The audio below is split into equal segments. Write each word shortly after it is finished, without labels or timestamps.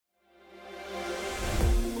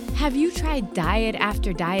Have you tried diet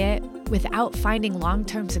after diet without finding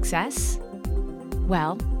long-term success?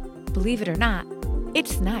 Well, believe it or not,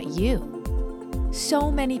 it's not you.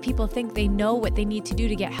 So many people think they know what they need to do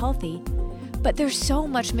to get healthy, but there's so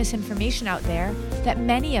much misinformation out there that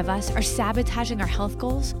many of us are sabotaging our health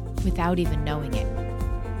goals without even knowing it.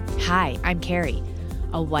 Hi, I'm Carrie,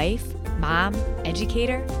 a wife, mom,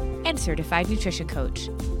 educator, and certified nutrition coach.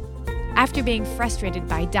 After being frustrated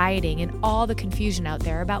by dieting and all the confusion out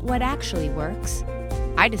there about what actually works,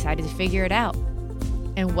 I decided to figure it out.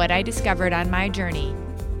 And what I discovered on my journey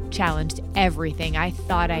challenged everything I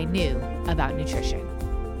thought I knew about nutrition.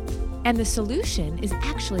 And the solution is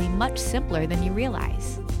actually much simpler than you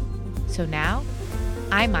realize. So now,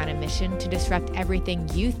 I'm on a mission to disrupt everything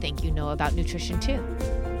you think you know about nutrition too.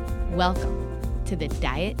 Welcome to the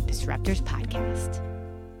Diet Disruptors Podcast.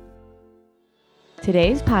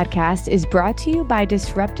 Today's podcast is brought to you by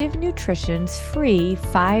Disruptive Nutrition's free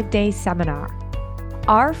 5-day seminar.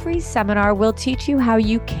 Our free seminar will teach you how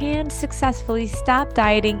you can successfully stop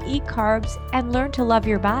dieting, eat carbs, and learn to love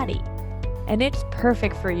your body. And it's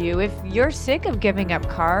perfect for you if you're sick of giving up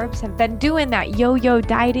carbs, have been doing that yo-yo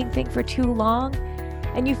dieting thing for too long,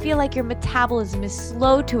 and you feel like your metabolism is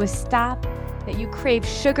slow to a stop, that you crave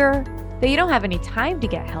sugar, that you don't have any time to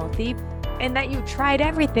get healthy, and that you've tried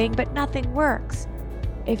everything but nothing works.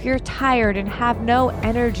 If you're tired and have no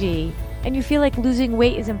energy, and you feel like losing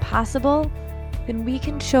weight is impossible, then we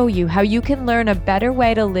can show you how you can learn a better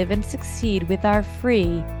way to live and succeed with our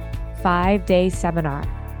free 5-day seminar.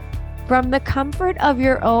 From the comfort of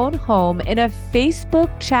your own home in a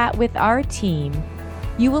Facebook chat with our team,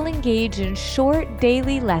 you will engage in short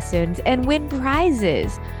daily lessons and win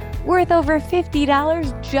prizes worth over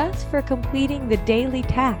 $50 just for completing the daily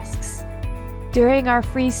tasks. During our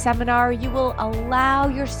free seminar, you will allow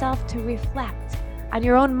yourself to reflect on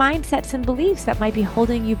your own mindsets and beliefs that might be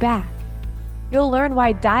holding you back. You'll learn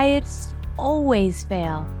why diets always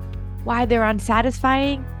fail, why they're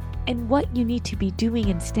unsatisfying, and what you need to be doing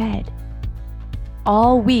instead.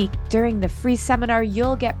 All week during the free seminar,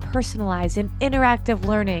 you'll get personalized and interactive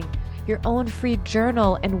learning, your own free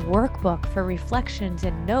journal and workbook for reflections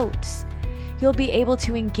and notes. You'll be able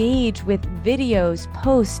to engage with videos,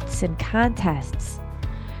 posts, and contests.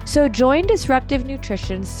 So join Disruptive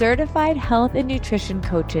Nutrition certified health and nutrition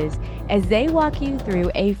coaches as they walk you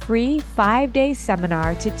through a free 5-day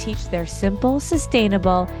seminar to teach their simple,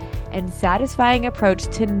 sustainable, and satisfying approach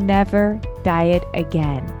to never diet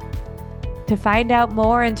again. To find out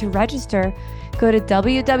more and to register, go to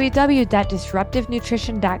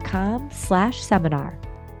www.disruptivenutrition.com/seminar.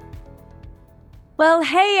 Well,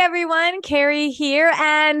 hey everyone, Carrie here.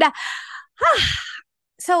 And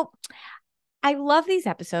so I love these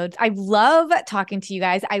episodes. I love talking to you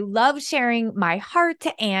guys. I love sharing my heart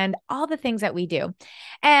and all the things that we do.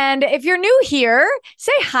 And if you're new here,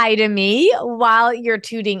 say hi to me while you're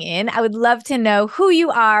tuning in. I would love to know who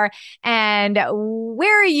you are and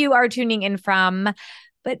where you are tuning in from.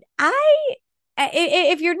 But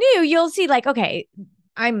if you're new, you'll see like, okay,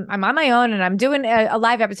 I'm on my own and I'm doing a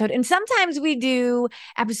live episode. And sometimes we do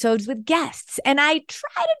episodes with guests and I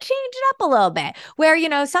try to change it up a little bit where,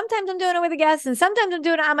 sometimes I'm doing it with a guest and sometimes I'm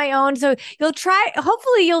doing it on my own. So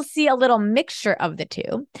hopefully you'll see a little mixture of the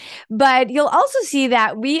two, but you'll also see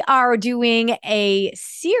that we are doing a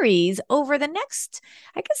series over the next,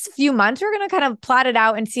 few months. We're going to kind of plot it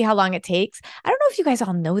out and see how long it takes. I don't know if you guys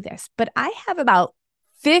all know this, but I have about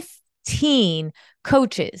 15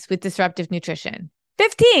 coaches with Disruptive Nutrition.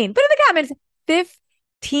 15. Put in the comments,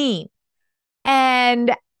 15.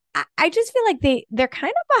 And I just feel like they're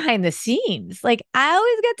kind of behind the scenes. Like I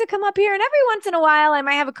always get to come up here and every once in a while, I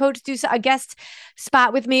might have a coach do a guest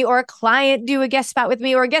spot with me or a client do a guest spot with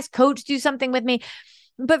me or a guest coach do something with me.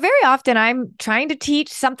 But very often I'm trying to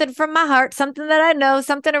teach something from my heart, something that I know,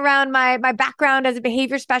 something around my background as a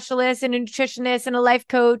behavior specialist and a nutritionist and a life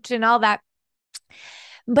coach and all that.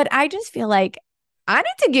 But I just feel like I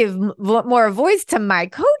need to give more voice to my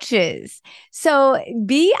coaches. So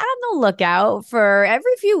be on the lookout for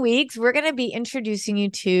every few weeks. We're going to be introducing you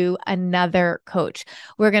to another coach.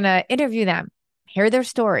 We're going to interview them, hear their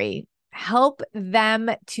story, help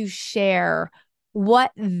them to share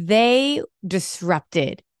what they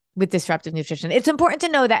disrupted with Disruptive Nutrition. It's important to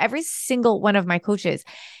know that every single one of my coaches,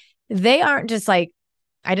 they aren't just like,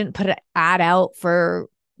 I didn't put an ad out for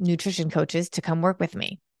nutrition coaches to come work with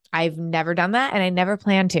me. I've never done that and I never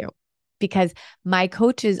plan to because my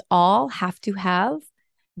coaches all have to have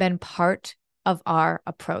been part of our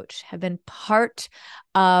approach, have been part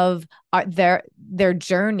of their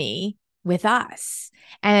journey with us.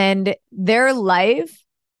 And their life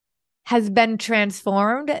has been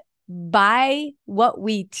transformed buy what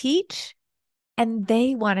we teach, and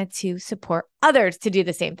they wanted to support others to do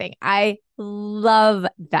the same thing. I love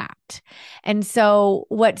that. And so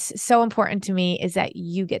what's so important to me is that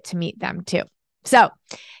you get to meet them too. So,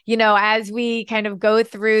 as we kind of go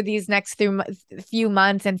through these next few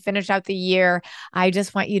months and finish out the year, I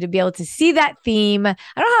just want you to be able to see that theme. I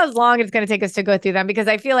don't know how long it's going to take us to go through them, because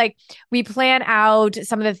I feel like we plan out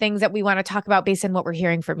some of the things that we want to talk about based on what we're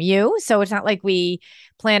hearing from you. So it's not like we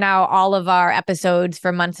plan out all of our episodes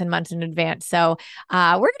for months and months in advance. So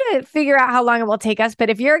we're going to figure out how long it will take us. But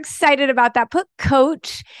if you're excited about that, put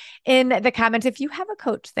coach in the comments. If you have a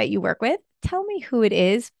coach that you work with, tell me who it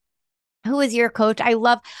is. Who is your coach? I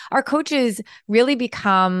love our coaches really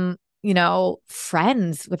become,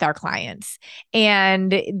 friends with our clients,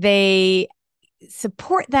 and they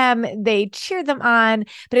support them, they cheer them on.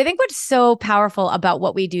 But I think what's so powerful about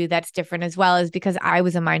what we do that's different as well is because I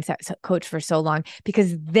was a mindset coach for so long,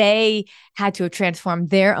 because they had to transform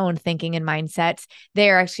their own thinking and mindsets.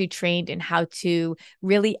 They're actually trained in how to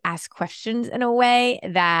really ask questions in a way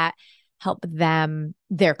that help them,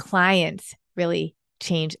 their clients, really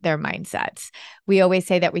change their mindsets. We always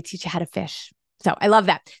say that we teach you how to fish. So I love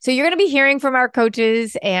that. So you're going to be hearing from our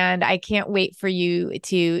coaches, and I can't wait for you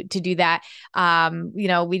to do that.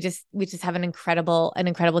 We just have an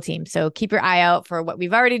incredible team. So keep your eye out for what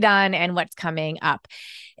we've already done and what's coming up.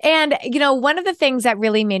 And, one of the things that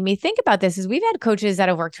really made me think about this is we've had coaches that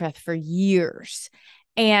I've worked with for years,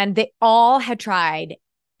 and they all had tried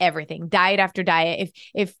everything, diet after diet.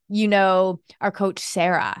 If our coach,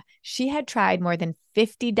 Sarah, she had tried more than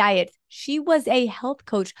 50 diets. She was a health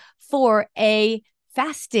coach for a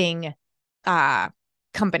fasting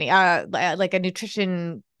company, like a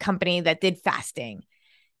nutrition company that did fasting.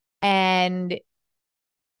 And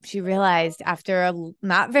she realized after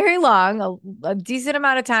not very long, a decent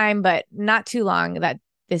amount of time, but not too long, that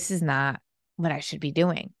this is not what I should be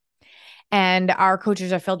doing. And our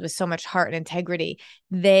coaches are filled with so much heart and integrity.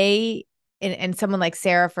 And someone like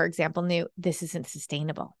Sarah, for example, knew this isn't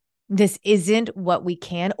sustainable. This isn't what we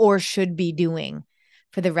can or should be doing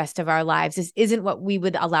for the rest of our lives. This isn't what we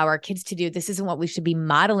would allow our kids to do. This isn't what we should be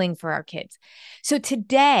modeling for our kids. So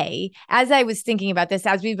today, as I was thinking about this,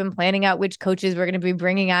 as we've been planning out which coaches we're going to be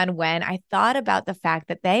bringing on when, I thought about the fact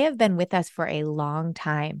that they have been with us for a long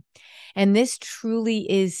time. And this truly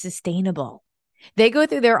is sustainable. They go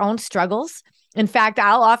through their own struggles. In fact,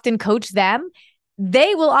 I'll often coach them.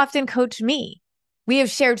 They will often coach me. We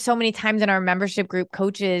have shared so many times in our membership group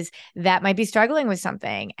coaches that might be struggling with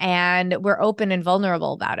something, and we're open and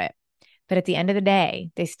vulnerable about it. But at the end of the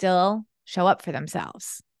day, they still show up for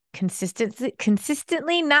themselves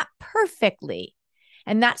consistently, not perfectly.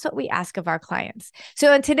 And that's what we ask of our clients.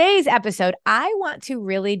 So in today's episode, I want to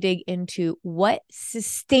really dig into what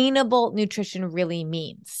sustainable nutrition really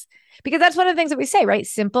means. Because that's one of the things that we say, right?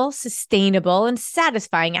 Simple, sustainable, and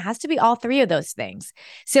satisfying. It has to be all three of those things.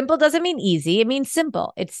 Simple doesn't mean easy. It means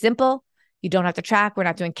simple. It's simple. You don't have to track. We're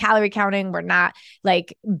not doing calorie counting. We're not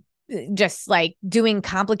just doing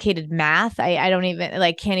complicated math. I don't even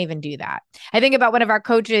can't even do that. I think about one of our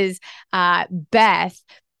coaches, Beth,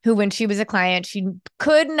 who when she was a client, she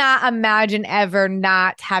could not imagine ever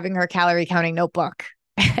not having her calorie counting notebook.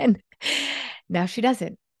 And now she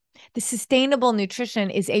doesn't. The sustainable nutrition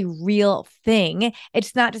is a real thing.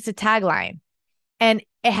 It's not just a tagline. And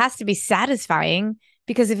it has to be satisfying,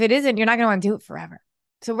 because if it isn't, you're not going to want to do it forever.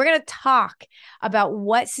 So we're going to talk about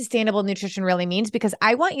what sustainable nutrition really means, because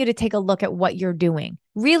I want you to take a look at what you're doing.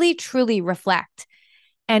 Really, truly reflect.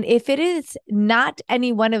 And if it is not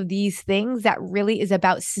any one of these things that really is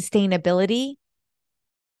about sustainability,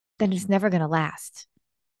 then it's never going to last.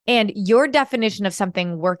 And your definition of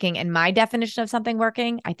something working and my definition of something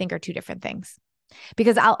working, I think, are two different things.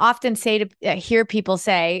 Because I'll often hear people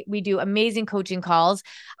say, we do amazing coaching calls.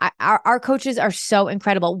 Our coaches are so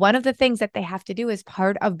incredible. One of the things that they have to do as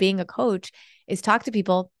part of being a coach is talk to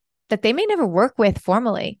people that they may never work with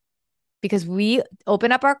formally. Because we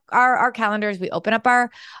open up our calendars, we open up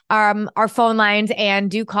our phone lines and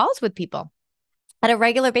do calls with people at a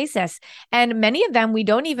regular basis. And many of them we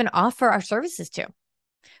don't even offer our services to.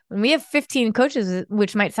 When we have 15 coaches,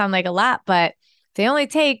 which might sound like a lot, but they only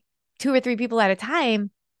take 2 or 3 people at a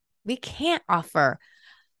time, we can't offer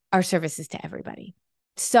our services to everybody.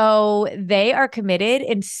 So they are committed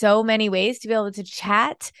in so many ways to be able to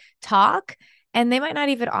chat, talk, and they might not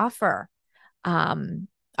even offer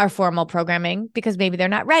our formal programming because maybe they're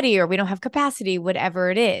not ready or we don't have capacity,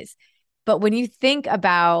 whatever it is. But when you think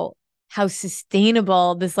about how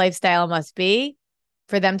sustainable this lifestyle must be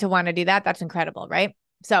for them to want to do that, that's incredible, right?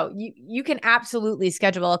 So you can absolutely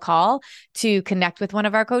schedule a call to connect with one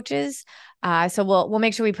of our coaches. So we'll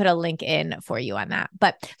make sure we put a link in for you on that.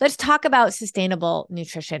 But let's talk about sustainable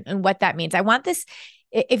nutrition and what that means. I want this.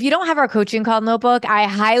 If you don't have our coaching call notebook, I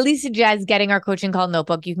highly suggest getting our coaching call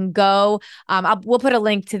notebook. You can go. We'll put a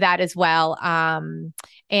link to that as well,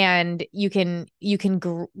 and you can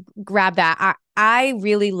grab that. I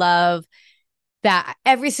really love that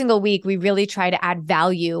every single week we really try to add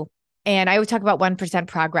value. And I would talk about 1%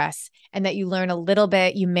 progress, and that you learn a little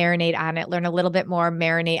bit, you marinate on it, learn a little bit more,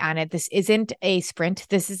 marinate on it. This isn't a sprint.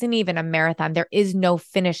 This isn't even a marathon. There is no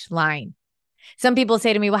finish line. Some people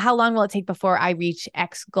say to me, well, how long will it take before I reach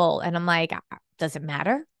X goal? And I'm like, does it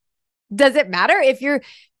matter? Does it matter? If you're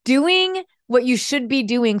doing what you should be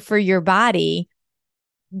doing for your body,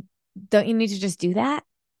 don't you need to just do that?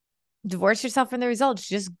 Divorce yourself from the results.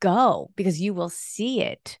 Just go, because you will see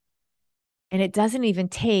it. And it doesn't even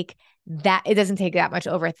take that. It doesn't take that much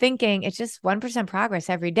overthinking. It's just 1% progress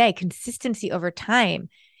every day. Consistency over time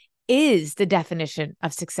is the definition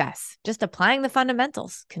of success. Just applying the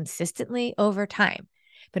fundamentals consistently over time.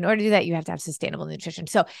 But in order to do that, you have to have sustainable nutrition.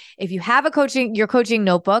 So if you have your coaching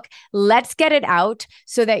notebook, let's get it out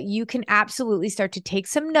so that you can absolutely start to take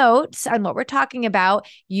some notes on what we're talking about.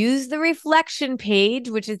 Use the reflection page,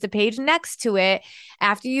 which is the page next to it.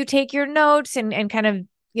 After you take your notes and kind of,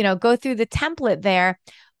 go through the template there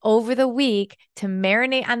over the week to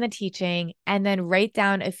marinate on the teaching, and then write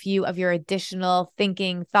down a few of your additional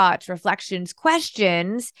thinking, thoughts, reflections,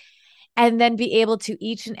 questions, and then be able to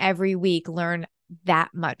each and every week learn that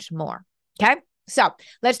much more. Okay. So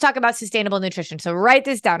let's talk about sustainable nutrition. So write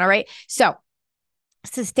this down. All right. So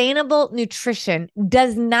sustainable nutrition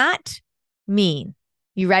does not mean,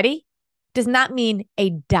 you ready? Does not mean a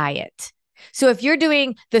diet. So if you're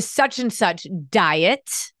doing the such and such diet,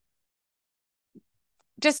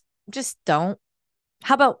 just don't.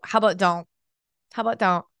 How about don't? How about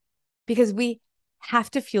don't? Because we have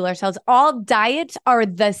to fuel ourselves. All diets are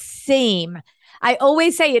the same. I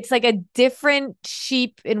always say it's like a different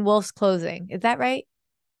sheep in wolf's clothing. Is that right?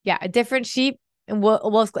 Yeah, a different sheep in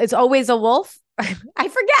wolf's. It's always a wolf. I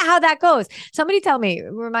forget how that goes. Somebody tell me,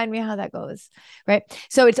 remind me how that goes. Right.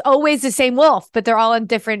 So it's always the same wolf, but they're all in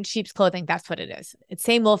different sheep's clothing. That's what it is. It's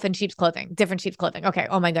same wolf in sheep's clothing, different sheep's clothing. Okay.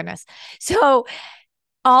 Oh my goodness. So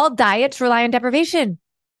all diets rely on deprivation.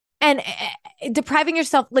 And depriving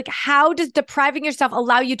yourself, like, how does depriving yourself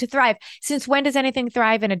allow you to thrive? Since when does anything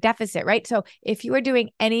thrive in a deficit, right? So if you are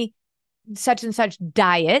doing any such and such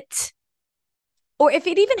diet, or if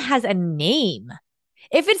it even has a name,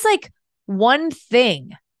 if it's like one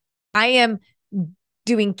thing, I am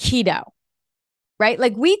doing keto, right?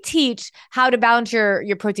 Like, we teach how to balance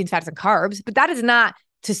your proteins, fats, and carbs, but that is not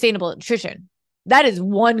sustainable nutrition. That is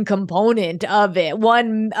one component of it,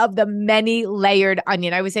 one of the many layered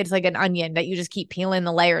onion. I would say it's like an onion that you just keep peeling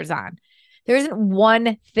the layers on. There isn't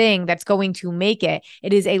one thing that's going to make it.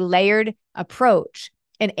 It is a layered approach,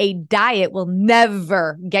 and a diet will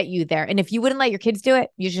never get you there. And if you wouldn't let your kids do it,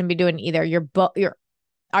 you shouldn't be doing it either.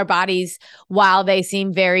 Our bodies, while they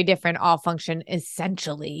seem very different, all function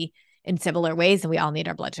essentially in similar ways, and we all need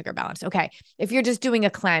our blood sugar balance. Okay. If you're just doing a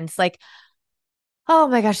cleanse, like, oh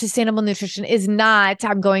my gosh, sustainable nutrition is not,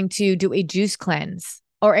 I'm going to do a juice cleanse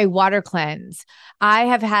or a water cleanse. I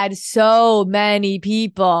have had so many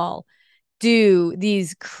people do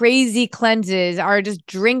these crazy cleanses, are just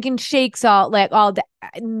drinking shakes all day.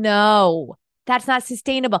 No, that's not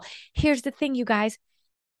sustainable. Here's the thing, you guys.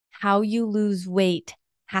 How you lose weight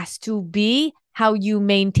has to be how you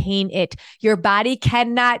maintain it. Your body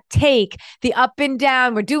cannot take the up and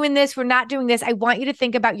down. We're doing this, we're not doing this. I want you to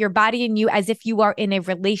think about your body and you as if you are in a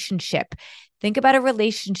relationship. Think about a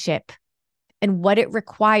relationship and what it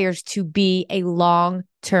requires to be a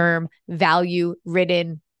long-term,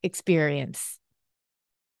 value-ridden experience.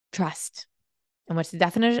 Trust. And what's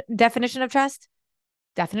the definition of trust?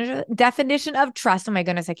 Definition of trust. Oh my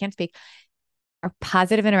goodness, I can't speak. Are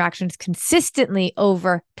positive interactions consistently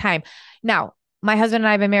over time. Now, my husband and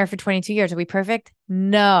I have been married for 22 years. Are we perfect?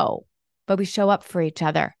 No, but we show up for each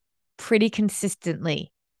other pretty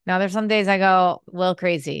consistently. Now, there's some days I go a little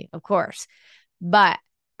crazy, of course, but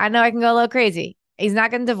I know I can go a little crazy. He's not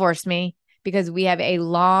going to divorce me because we have a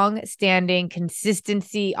long-standing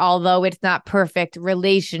consistency, although it's not perfect,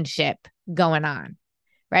 relationship going on,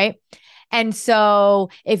 right? And so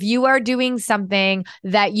if you are doing something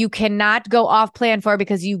that you cannot go off plan for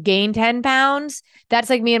because you gained 10 pounds, that's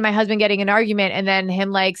like me and my husband getting an argument and then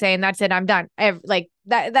him like saying, that's it, I'm done. Like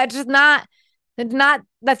that's not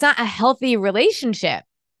a healthy relationship.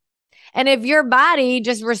 And if your body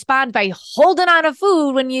just responds by holding on to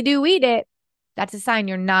food when you do eat it, that's a sign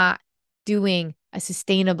you're not doing a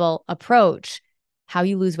sustainable approach. How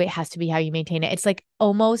you lose weight has to be how you maintain it. It's like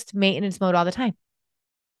almost maintenance mode all the time.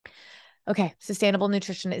 Okay, sustainable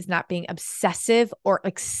nutrition is not being obsessive or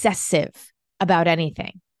excessive about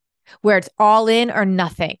anything, where it's all in or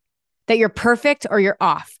nothing, that you're perfect or you're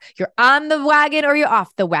off. You're on the wagon or you're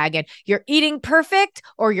off the wagon. You're eating perfect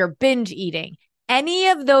or you're binge eating. Any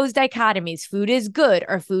of those dichotomies, food is good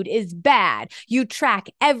or food is bad. You track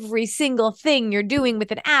every single thing you're doing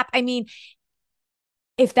with an app. I mean,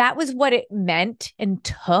 if that was what it meant and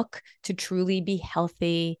took to truly be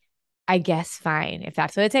healthy, I guess fine. If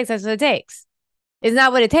that's what it takes, that's what it takes. It's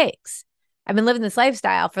not what it takes. I've been living this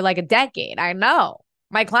lifestyle for like a decade. I know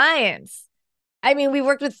my clients. I mean, we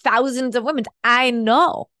worked with thousands of women. I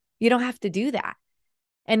know you don't have to do that.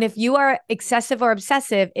 And if you are excessive or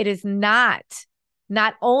obsessive, it is not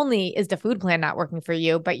only is the food plan not working for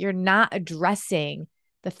you, but you're not addressing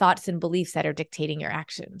the thoughts and beliefs that are dictating your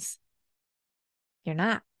actions. You're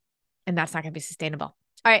not. And that's not going to be sustainable.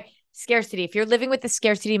 All right. Scarcity. If you're living with the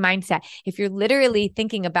scarcity mindset, if you're literally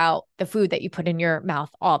thinking about the food that you put in your mouth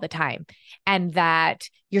all the time and that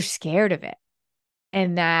you're scared of it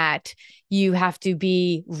and that you have to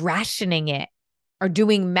be rationing it or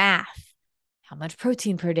doing math, how much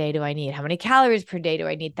protein per day do I need? How many calories per day do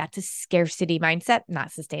I need? That's a scarcity mindset,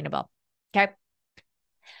 not sustainable. Okay.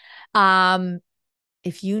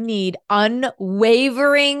 If you need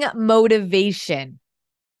unwavering motivation,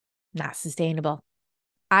 not sustainable.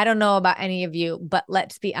 I don't know about any of you, but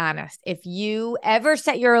let's be honest. If you ever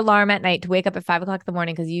set your alarm at night to wake up at 5 o'clock in the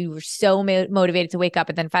morning because you were so motivated to wake up,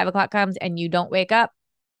 and then 5 o'clock comes and you don't wake up,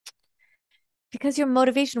 because your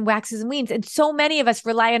motivation waxes and wanes. And so many of us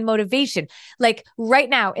rely on motivation. Like right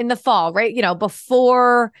now in the fall, right?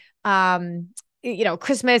 Before,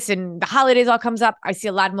 Christmas and the holidays all comes up, I see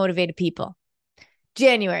a lot of motivated people.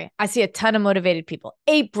 January, I see a ton of motivated people.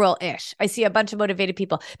 April-ish, I see a bunch of motivated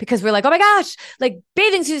people because we're like, oh my gosh, like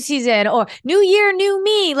bathing suit season or new year, new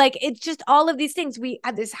me. Like it's just all of these things. We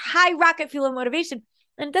have this high rocket fuel of motivation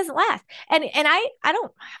and it doesn't last. And I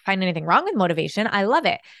don't find anything wrong with motivation. I love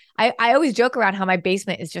it. I always joke around how my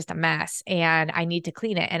basement is just a mess and I need to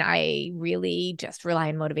clean it. And I really just rely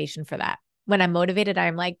on motivation for that. When I'm motivated,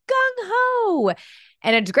 I'm like gung ho.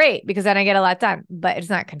 And it's great because then I get a lot done, but it's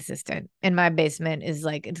not consistent. And my basement is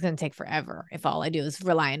like, it's going to take forever if all I do is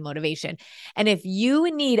rely on motivation. And if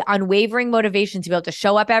you need unwavering motivation to be able to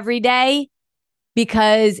show up every day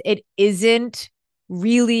because it isn't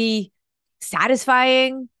really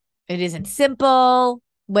satisfying, it isn't simple,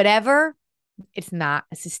 whatever, it's not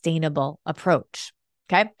a sustainable approach.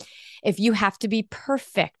 Okay. If you have to be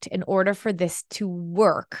perfect in order for this to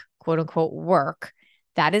work, quote unquote, work,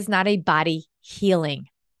 that is not a body healing.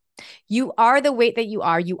 You are the weight that you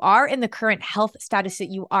are. You are in the current health status that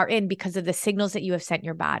you are in because of the signals that you have sent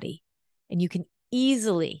your body. And you can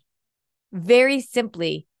easily, very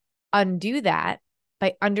simply undo that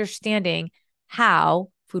by understanding how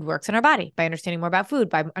food works in our body, by understanding more about food,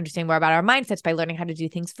 by understanding more about our mindsets, by learning how to do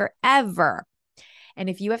things forever. And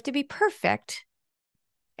if you have to be perfect,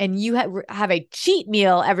 and you have a cheat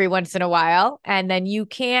meal every once in a while, and then you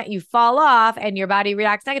fall off and your body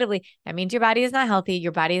reacts negatively, that means your body is not healthy,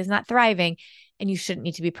 your body is not thriving, and you shouldn't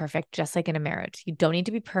need to be perfect, just like in a marriage. You don't need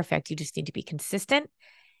to be perfect. You just need to be consistent.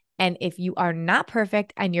 And if you are not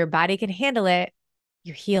perfect and your body can handle it,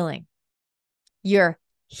 you're healing. You're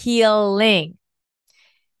healing.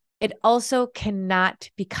 It also cannot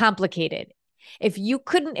be complicated. If you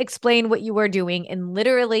couldn't explain what you were doing in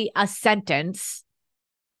literally a sentence,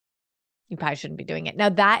 you probably shouldn't be doing it. Now,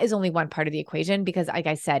 that is only one part of the equation because, like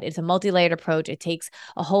I said, it's a multi-layered approach. It takes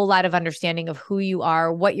a whole lot of understanding of who you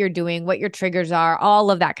are, what you're doing, what your triggers are, all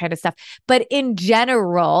of that kind of stuff. But in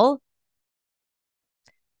general,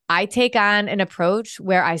 I take on an approach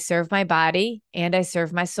where I serve my body and I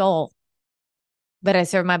serve my soul. But I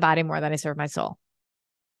serve my body more than I serve my soul.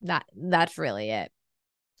 That's really it.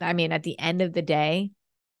 I mean, at the end of the day,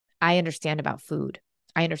 I understand about food.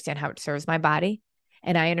 I understand how it serves my body.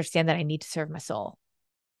 And I understand that I need to serve my soul.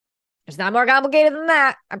 It's not more complicated than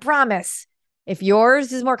that. I promise. If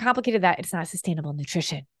yours is more complicated than that, it's not sustainable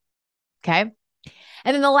nutrition. Okay. And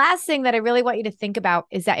then the last thing that I really want you to think about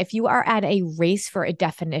is that if you are at a race for a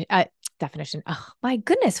definition, oh my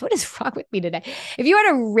goodness, what is wrong with me today? If you're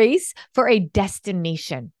at a race for a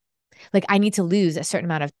destination, like I need to lose a certain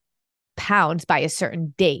amount of pounds by a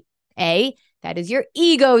certain date, that is your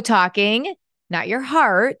ego talking, not your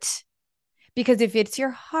heart. Because if it's your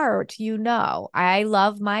heart, I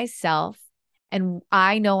love myself and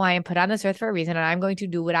I know I am put on this earth for a reason and I'm going to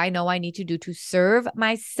do what I know I need to do to serve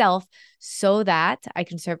myself so that I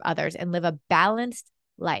can serve others and live a balanced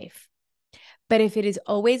life. But if it is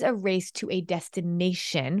always a race to a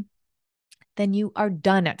destination, then you are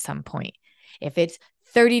done at some point. If it's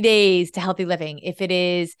 30 days to healthy living, if it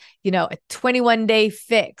is, a 21-day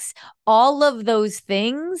fix, all of those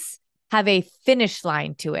things have a finish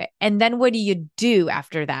line to it. And then what do you do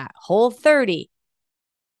after that? Whole 30.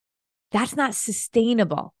 That's not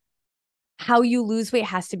sustainable. How you lose weight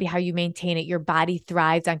has to be how you maintain it. Your body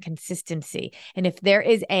thrives on consistency. And if there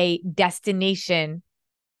is a destination,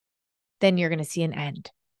 then you're going to see an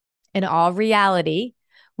end. In all reality,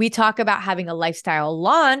 we talk about having a lifestyle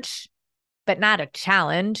launch, but not a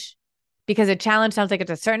challenge, because a challenge sounds like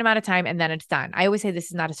it's a certain amount of time and then it's done. I always say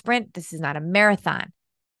this is not a sprint. This is not a marathon.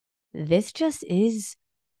 This just is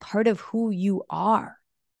part of who you are,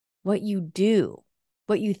 what you do,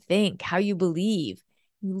 what you think, how you believe.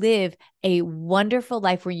 You live a wonderful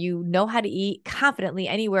life where you know how to eat confidently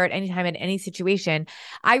anywhere, at any time, in any situation.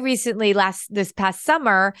 I recently, this past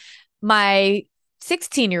summer, my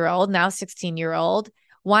 16-year-old,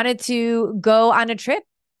 wanted to go on a trip.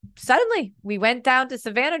 Suddenly, we went down to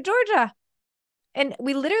Savannah, Georgia, and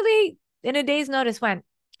we literally, in a day's notice, went.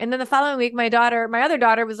 And then the following week, my other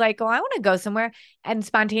daughter was like, "Oh, I want to go somewhere," and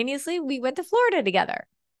spontaneously, we went to Florida together.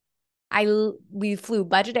 We flew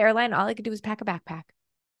budget airline. All I could do was pack a backpack,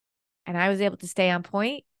 and I was able to stay on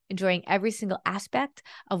point, enjoying every single aspect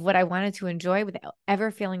of what I wanted to enjoy without ever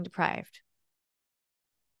feeling deprived.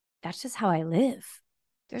 That's just how I live.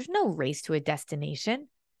 There's no race to a destination.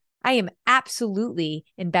 I am absolutely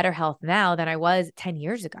in better health now than I was 10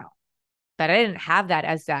 years ago. But I didn't have that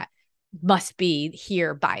as that must be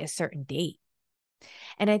here by a certain date.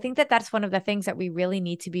 And I think that that's one of the things that we really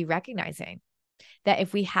need to be recognizing, that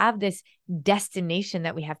if we have this destination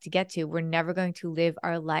that we have to get to, we're never going to live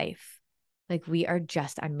our life like we are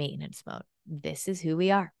just on maintenance mode. This is who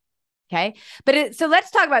we are. Okay. So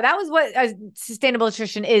let's talk about, that was what sustainable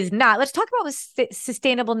nutrition is not. Let's talk about what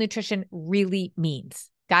sustainable nutrition really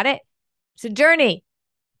means. Got it? It's a journey.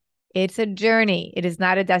 It's a journey. It is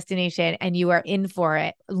not a destination, and you are in for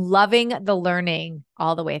it, loving the learning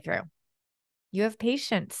all the way through. You have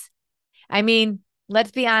patience. I mean,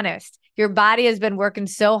 let's be honest. Your body has been working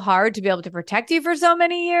so hard to be able to protect you for so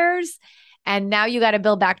many years. And now you got to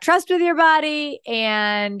build back trust with your body.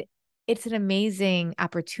 And it's an amazing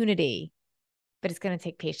opportunity, but it's going to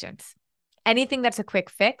take patience. Anything that's a quick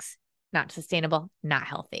fix, not sustainable, not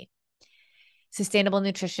healthy. Sustainable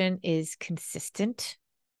nutrition is consistent,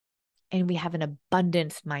 and we have an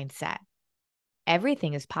abundance mindset.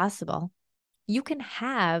 Everything is possible. You can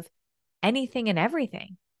have anything and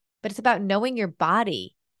everything, but it's about knowing your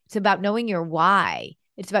body. It's about knowing your why.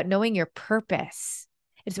 It's about knowing your purpose.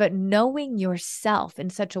 It's about knowing yourself in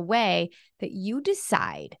such a way that you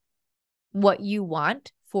decide what you want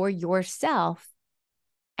for yourself,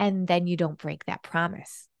 and then you don't break that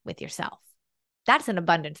promise with yourself. That's an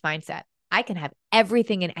abundance mindset. I can have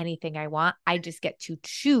everything and anything I want. I just get to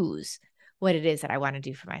choose what it is that I want to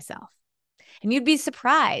do for myself. And you'd be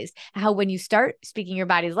surprised how when you start speaking your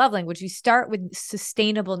body's love language, you start with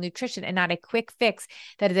sustainable nutrition and not a quick fix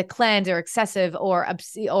that is a cleanse or excessive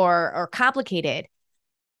or complicated,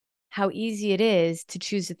 how easy it is to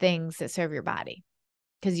choose the things that serve your body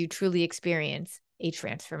because you truly experience a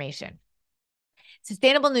transformation.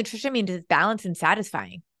 Sustainable nutrition means it's balanced and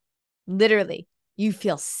satisfying. Literally, you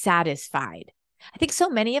feel satisfied. I think so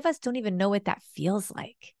many of us don't even know what that feels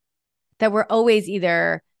like, that we're always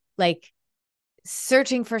either like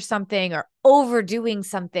searching for something or overdoing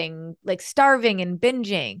something, like starving and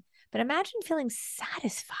binging. But imagine feeling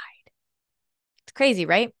satisfied. It's crazy,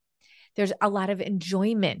 right? There's a lot of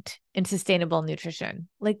enjoyment in sustainable nutrition,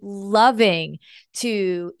 like loving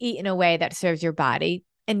to eat in a way that serves your body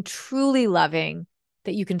and truly loving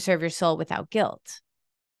that you can serve your soul without guilt.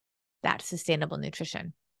 That's sustainable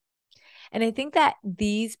nutrition. And I think that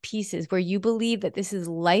these pieces where you believe that this is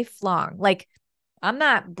lifelong, like I'm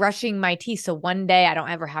not brushing my teeth so one day I don't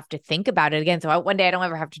ever have to think about it again. So one day I don't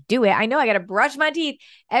ever have to do it. I know I got to brush my teeth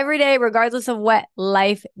every day, regardless of what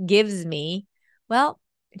life gives me. Well,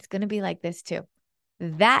 it's going to be like this too.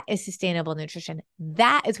 That is sustainable nutrition.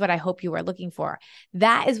 That is what I hope you are looking for.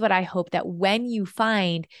 That is what I hope that when you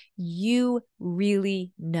find, you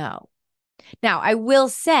really know. Now, I will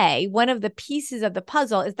say one of the pieces of the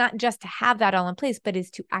puzzle is not just to have that all in place, but is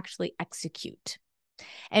to actually execute.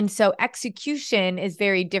 And so execution is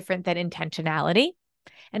very different than intentionality.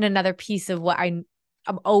 And another piece of what I'm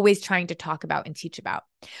always trying to talk about and teach about.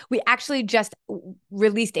 We actually just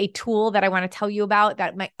released a tool that I want to tell you about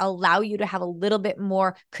that might allow you to have a little bit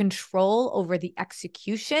more control over the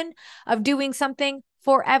execution of doing something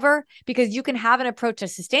forever, because you can have an approach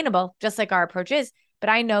that's sustainable, just like our approach is, But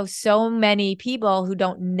I know so many people who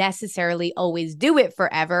don't necessarily always do it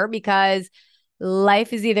forever because life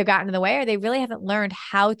has either gotten in the way or they really haven't learned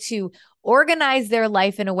how to organize their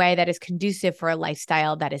life in a way that is conducive for a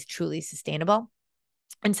lifestyle that is truly sustainable.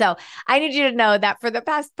 And so I need you to know that for the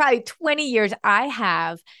past probably 20 years, I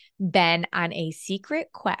have been on a secret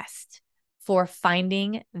quest for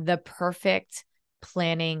finding the perfect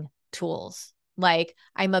planning tools. Like,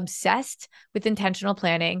 I'm obsessed with intentional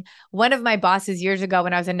planning. One of my bosses years ago,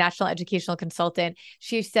 when I was a national educational consultant,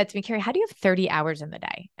 she said to me, Carrie, how do you have 30 hours in the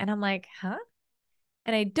day? And I'm like, huh?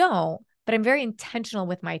 And I don't, but I'm very intentional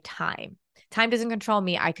with my time. Time doesn't control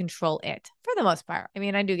me. I control it for the most part. I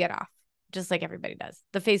mean, I do get off just like everybody does.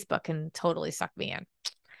 The Facebook can totally suck me in.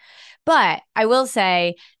 But I will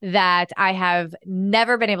say that I have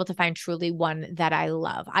never been able to find truly one that I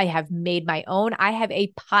love. I have made my own. I have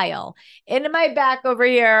a pile in my back over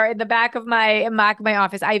here, in the back of my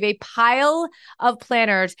office. I have a pile of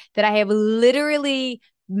planners that I have literally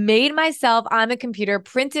made myself on the computer,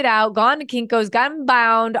 printed out, gone to Kinko's, gotten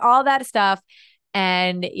bound, all that stuff,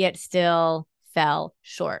 and yet still fell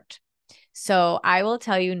short. So I will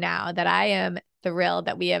tell you now that I am thrilled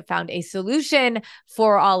that we have found a solution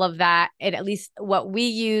for all of that. And at least what we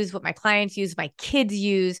use, what my clients use, my kids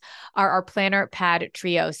use are our planner pad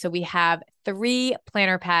trio. So we have 3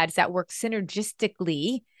 planner pads that work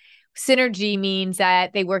synergistically. Synergy means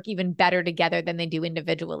that they work even better together than they do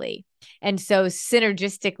individually. And so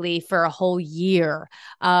synergistically for a whole year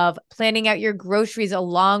of planning out your groceries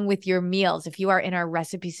along with your meals. If you are in our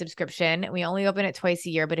recipe subscription, we only open it twice a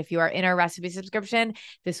year, but if you are in our recipe subscription,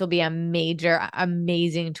 this will be a major,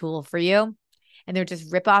 amazing tool for you. And they're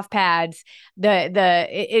just rip-off pads.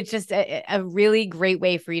 It's just a really great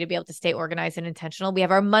way for you to be able to stay organized and intentional. We have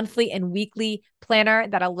our monthly and weekly planner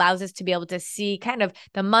that allows us to be able to see kind of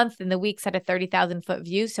the month and the weeks at a 30,000 foot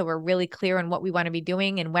view. So we're really clear on what we want to be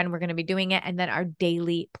doing and when we're going to be doing it. And then our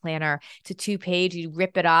daily planner. It's a 2-page, you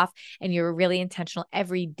rip it off and you're really intentional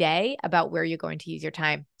every day about where you're going to use your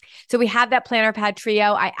time. So we have that planner pad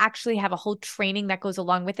trio. I actually have a whole training that goes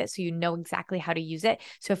along with it, so you know exactly how to use it.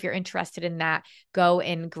 So if you're interested in that, go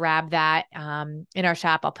and grab that in our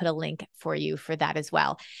shop. I'll put a link for you for that as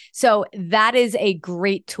well. So that is a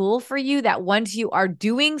great tool for you that once you are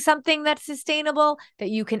doing something that's sustainable, that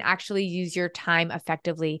you can actually use your time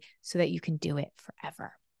effectively so that you can do it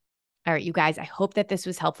forever. All right, you guys, I hope that this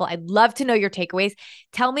was helpful. I'd love to know your takeaways.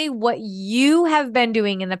 Tell me what you have been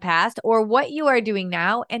doing in the past or what you are doing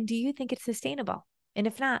now. And do you think it's sustainable? And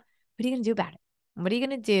if not, what are you going to do about it? What are you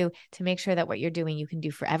going to do to make sure that what you're doing you can do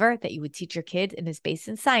forever, that you would teach your kids and is based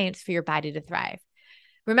in science for your body to thrive?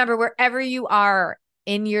 Remember, wherever you are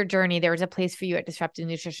in your journey, there is a place for you at Disruptive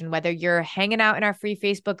Nutrition, whether you're hanging out in our free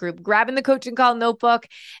Facebook group, grabbing the coaching call notebook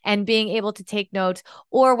and being able to take notes,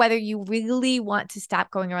 or whether you really want to stop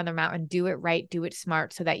going around the mountain, do it right, do it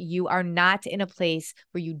smart so that you are not in a place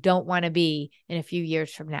where you don't want to be in a few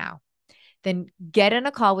years from now. Then get in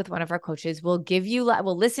a call with one of our coaches. We'll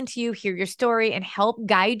listen to you, hear your story, and help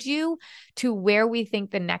guide you to where we think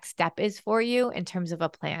the next step is for you in terms of a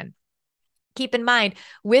plan. Keep in mind,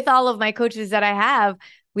 with all of my coaches that I have,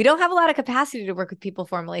 we don't have a lot of capacity to work with people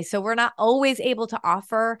formally. So we're not always able to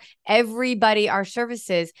offer everybody our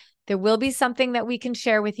services. There will be something that we can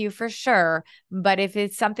share with you for sure. But if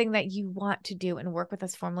it's something that you want to do and work with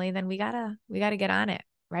us formally, then we gotta get on it,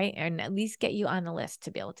 right? And at least get you on the list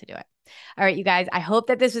to be able to do it. All right, you guys, I hope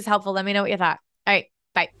that this was helpful. Let me know what you thought. All right,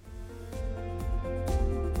 bye.